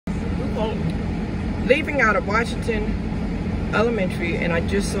leaving out of Washington Elementary, and I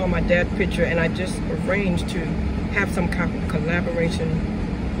just saw my dad's picture, and I just arranged to have some kind of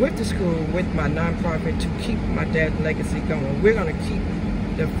collaboration with the school, with my nonprofit, to keep my dad's legacy going. We're going to keep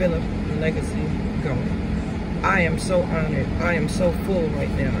the Phillips legacy going. I am so honored. I am so full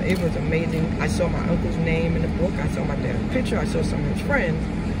right now. It was amazing. I saw my uncle's name in the book. I saw my dad's picture. I saw some of his friends.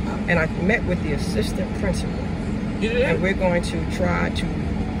 And I met with the assistant principal. And we're going to try to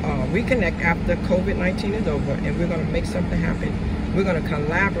reconnect after COVID-19 is over. And we're going to make something happen. We're going to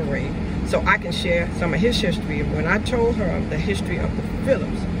collaborate so I can share some of his history. When I told her the history of the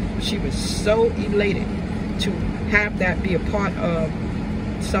Phillips, she was so elated to have that be a part of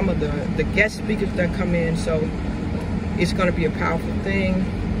some of the guest speakers that come in. So it's going to be a powerful thing.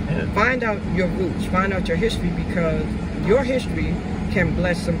 Find out your roots, find out your history, because your history can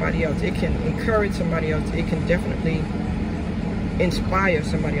bless somebody else. It can encourage somebody else. It can definitely inspire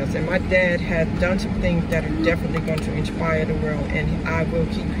somebody else. And my dad had done some things that are definitely going to inspire the world, and I will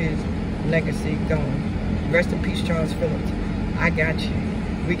keep his legacy going. Rest in peace, Charles Phillips. I got you.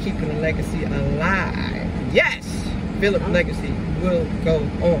 We're keeping the legacy alive. Yes! Phillips' legacy will go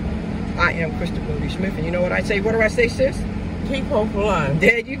on. I am Christopher Lee Smith, and you know what I say? What do I say, sis? Keep hope alive.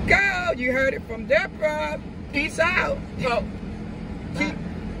 There you go. You heard it from Deborah. Peace out. So, keep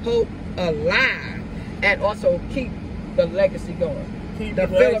hope alive, and also keep the legacy going. Keep the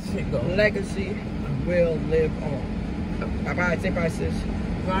legacy Phillips going. legacy will live on. Bye-bye. Say bye, sis.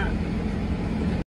 Bye.